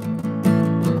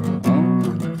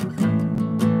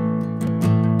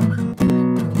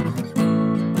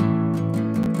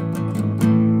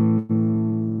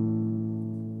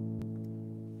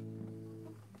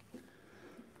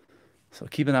 So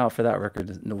keep an eye out for that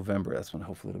record in November. That's when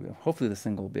hopefully it'll be. Hopefully the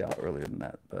single will be out earlier than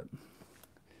that. But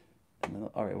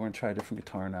all right, we're gonna try a different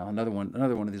guitar now. Another one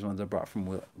of these ones I bought from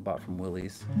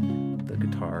Willie's, the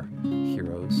Guitar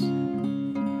Heroes.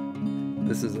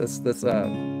 That's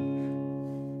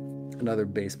another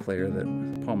bass player that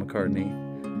Paul McCartney.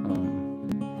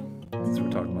 Since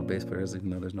we're talking about bass players, even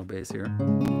though there's no bass here.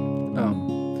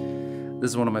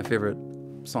 This is one of my favorite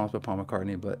songs by Paul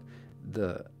McCartney, but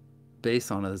the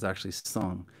bass on it is actually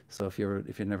sung. So if you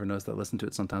never noticed that, listen to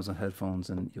it sometimes on headphones,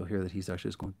 and you'll hear that he's actually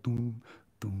just going doom,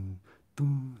 doom,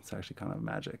 doom. It's actually kind of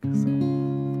magic. So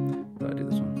thought I'd do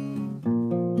this one.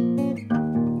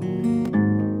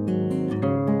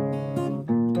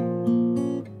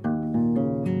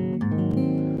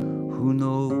 Who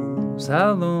knows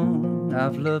how long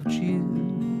I've loved you?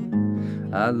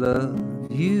 I love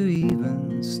you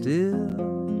even still.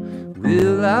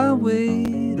 Will I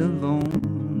wait alone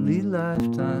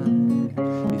lifetime?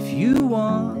 If you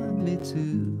want me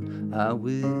to, I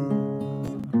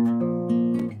will.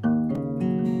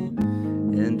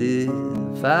 And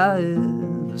if I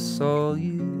ever saw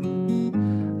you,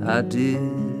 I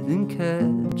didn't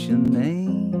catch your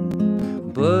name,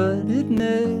 but it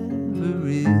never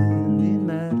really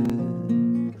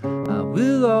mattered. I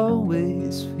will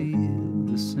always feel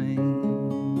the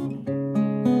same.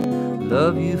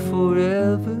 Love you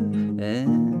forever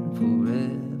and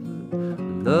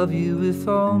love you with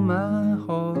all my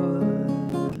heart.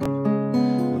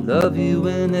 Love you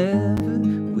whenever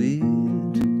we're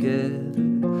together.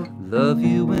 Love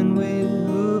you when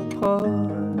we're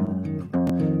apart.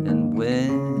 And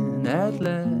when at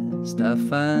last I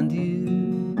find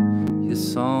you, your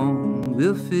song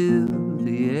will fill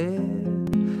the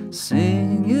air.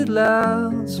 Sing it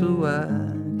loud so I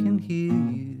can hear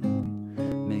you.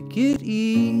 Make it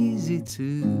easy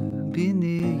to be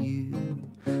near you.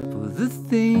 For the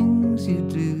things you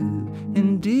do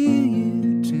endear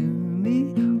you to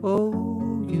me. Oh,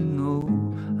 you know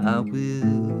I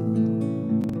will.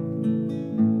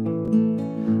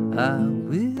 I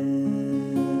will.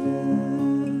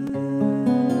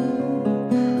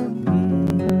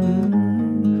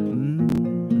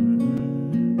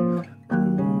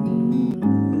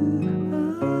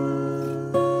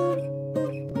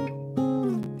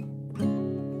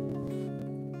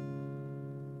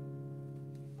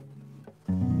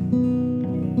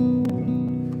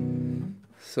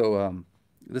 So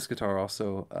this guitar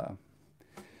also,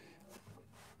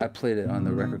 I played it on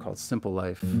the record called Simple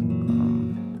Life,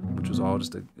 which was all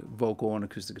just a vocal and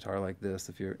acoustic guitar like this.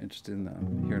 If you're interested in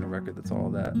hearing a record that's all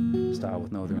that style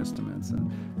with no other instruments, and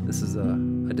this is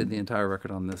I did the entire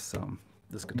record on this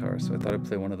this guitar, so I thought I'd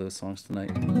play one of those songs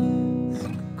tonight. It's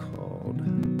called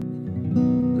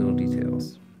Little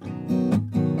Details.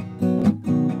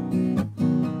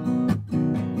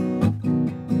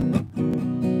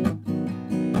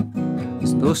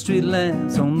 No street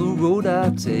lamps on the road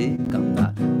I take. I'm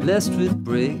not blessed with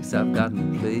brakes, I've got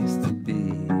no place to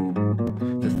be.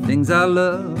 The things I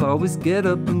love always get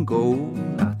up and go.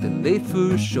 Not they're late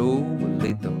for a show, but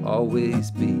late they'll always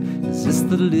be. It's just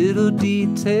the little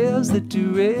details that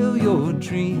derail your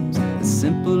dreams. As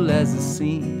simple as it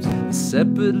seems, the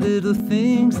separate little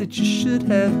things that you should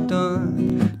have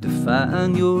done.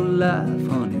 Define your life,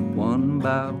 honey, one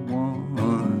by one.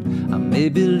 I may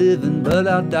be living, but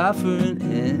I'll die for an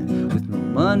end. With no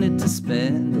money to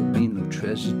spend, there'll be no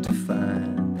treasure to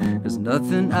find. Cause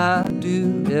nothing I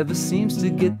do ever seems to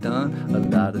get done. A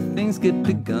lot of things get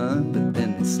begun, but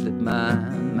then they slip my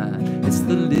mind. It's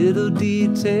the little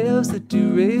details that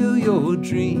derail your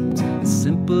dreams. As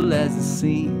simple as it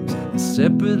seems, the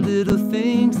separate little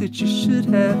things that you should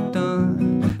have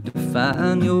done.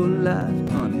 Define your life,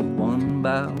 honey, one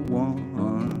by one.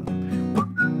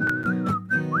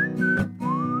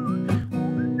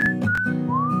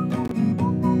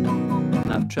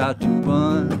 Tried to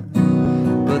run,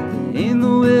 but there ain't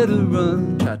nowhere to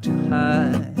run. Tried to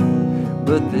hide,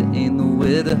 but there ain't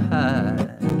nowhere to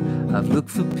hide. I've looked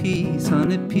for peace,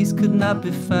 honey, peace could not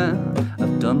be found.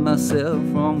 I've done myself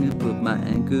wrong and put my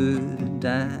anchor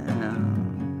down.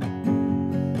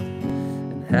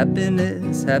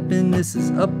 Happiness, happiness is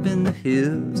up in the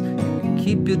hills. You can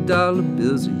keep your dollar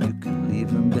bills or you can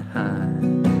leave them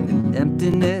behind. And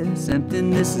emptiness,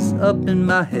 emptiness is up in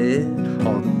my head.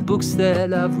 All the books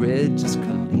that I've read just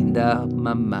cleaned out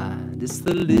my mind. It's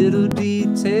the little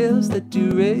details that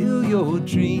derail your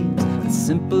dreams, as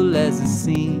simple as it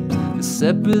seems. The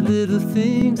separate little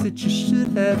things that you should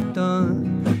have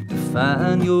done to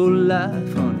find your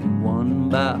life, honey, one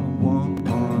by one.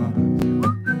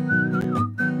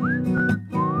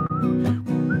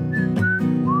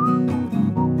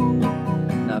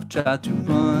 I've tried to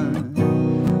run,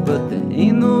 but there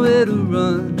ain't nowhere to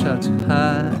run. Tried to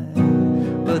hide,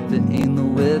 but there ain't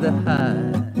nowhere to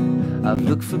hide. I've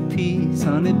looked for peace,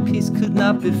 honey, peace could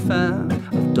not be found.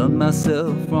 I've done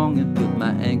myself wrong and put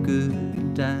my anchor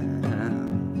down.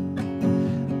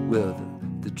 Well,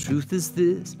 the truth is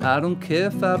this, I don't care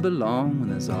if I belong when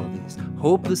there's all these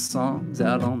hopeless songs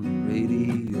out on the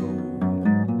radio.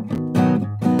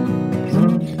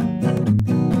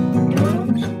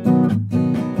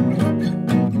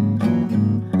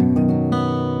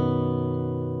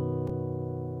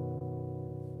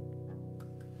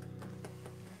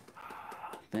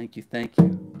 Thank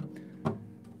you.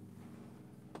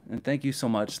 And thank you so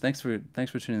much. Thanks for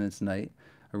tuning in tonight.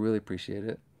 I really appreciate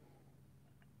it.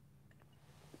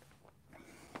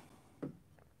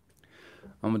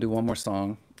 I'm gonna do one more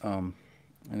song. And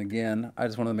again, I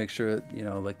just wanted to make sure that, you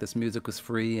know, like, this music was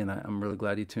free, and I'm really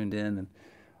glad you tuned in.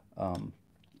 And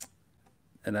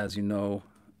as you know,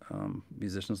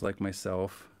 musicians like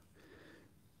myself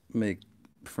make,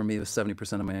 for me, it was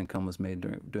 70% of my income was made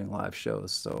doing live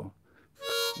shows. So,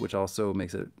 which also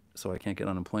makes it so I can't get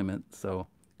unemployment. So,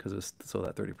 because it's so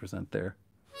that 30% there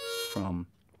from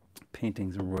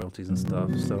paintings and royalties and stuff.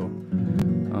 So,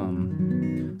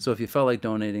 so if you felt like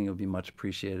donating, it would be much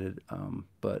appreciated.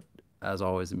 But as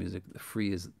always, the music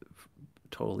free is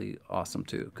totally awesome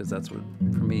too, because that's what,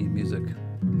 for me, music,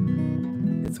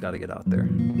 it's got to get out there,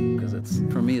 because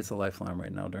for me, it's a lifeline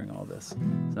right now during all this.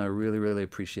 So I really, really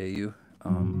appreciate you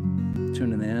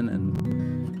tuning in, and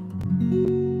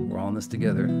we're all in this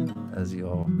together, as you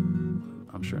all,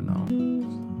 I'm sure, know.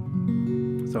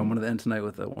 So I'm going to end tonight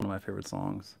with one of my favorite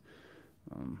songs.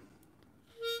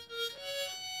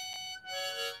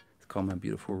 It's called My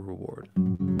Beautiful Reward.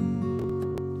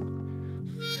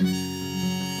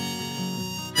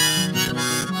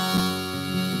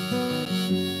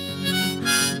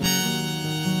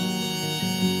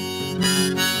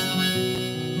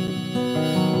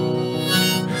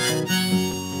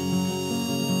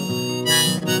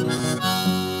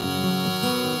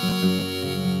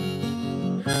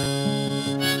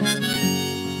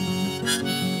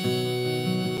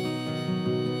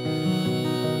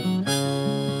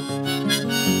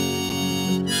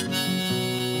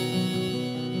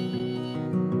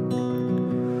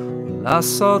 I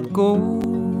sought gold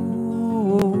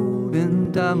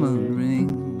and diamond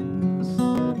rings,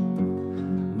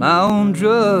 my own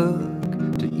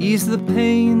drug to ease the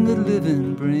pain that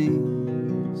living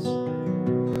brings.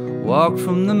 Walked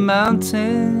from the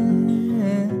mountain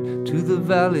to the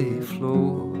valley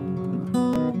floor,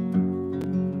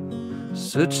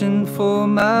 searching for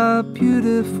my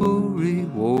beautiful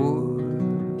reward.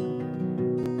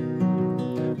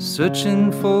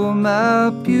 Searching for my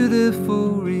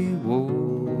beautiful reward.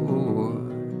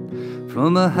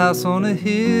 From a house on a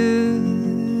hill,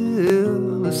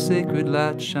 a sacred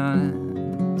light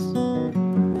shines.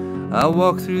 I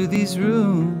walk through these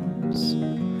rooms,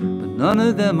 but none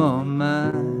of them are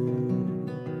mine.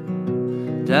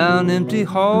 Down empty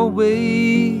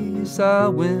hallways I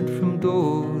went from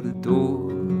door to door,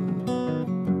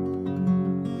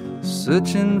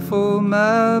 searching for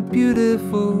my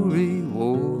beautiful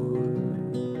reward.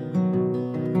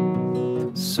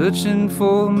 Searching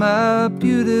for my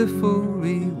beautiful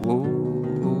reward.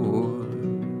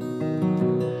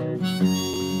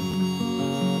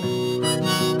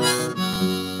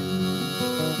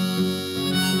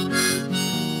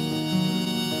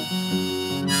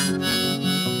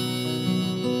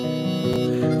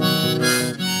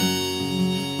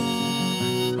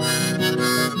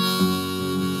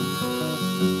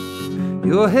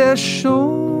 Your hair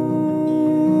shone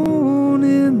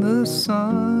in the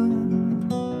sun.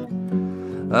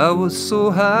 I was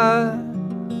so high,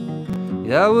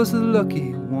 yeah, I was the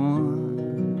lucky one.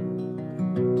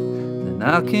 Then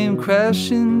I came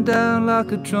crashing down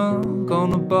like a drunk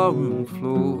on the barroom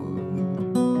floor,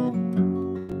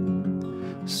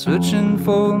 searching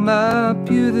for my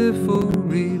beautiful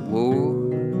reward.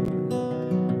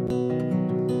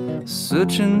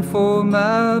 Searching for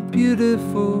my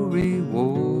beautiful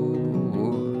reward.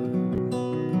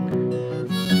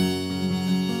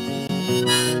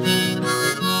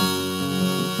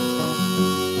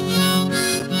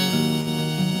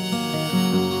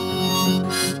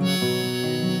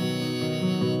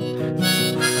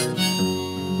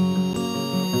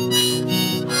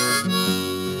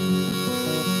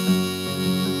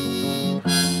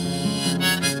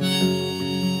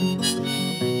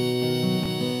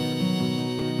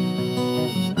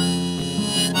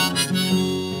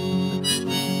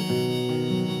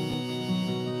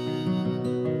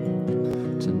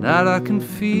 Tonight I can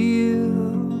feel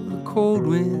the cold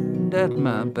wind at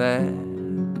my back.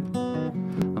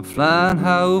 I'm flying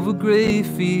high over gray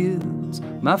fields,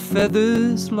 my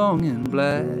feathers long and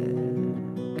black.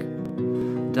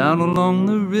 Down along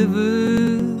the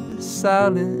river's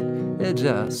silent edge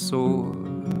I soar,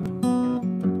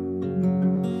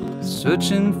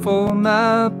 searching for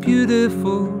my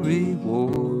beautiful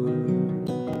reward,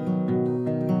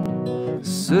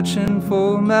 searching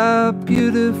for my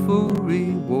beautiful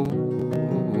reward,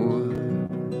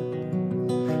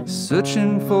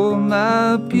 searching for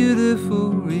my beautiful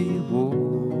reward.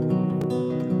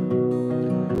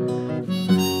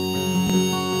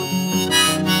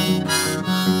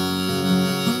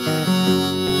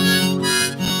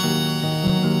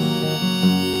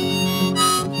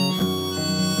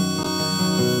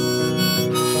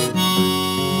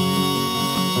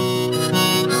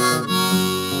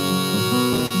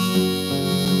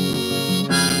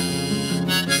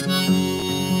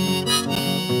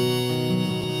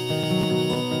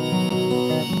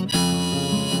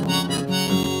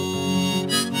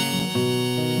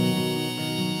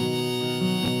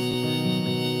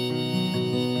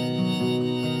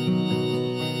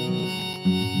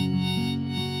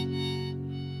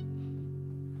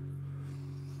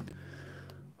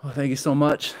 Well, thank you so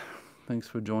much. Thanks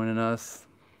for joining us.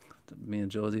 Me and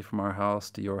Josie, from our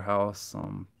house to your house.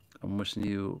 I'm wishing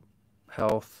you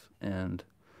health and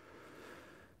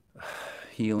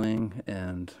healing,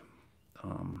 and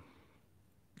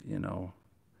you know,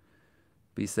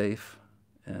 be safe.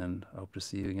 And I hope to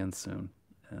see you again soon.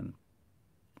 And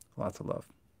lots of love.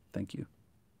 Thank you.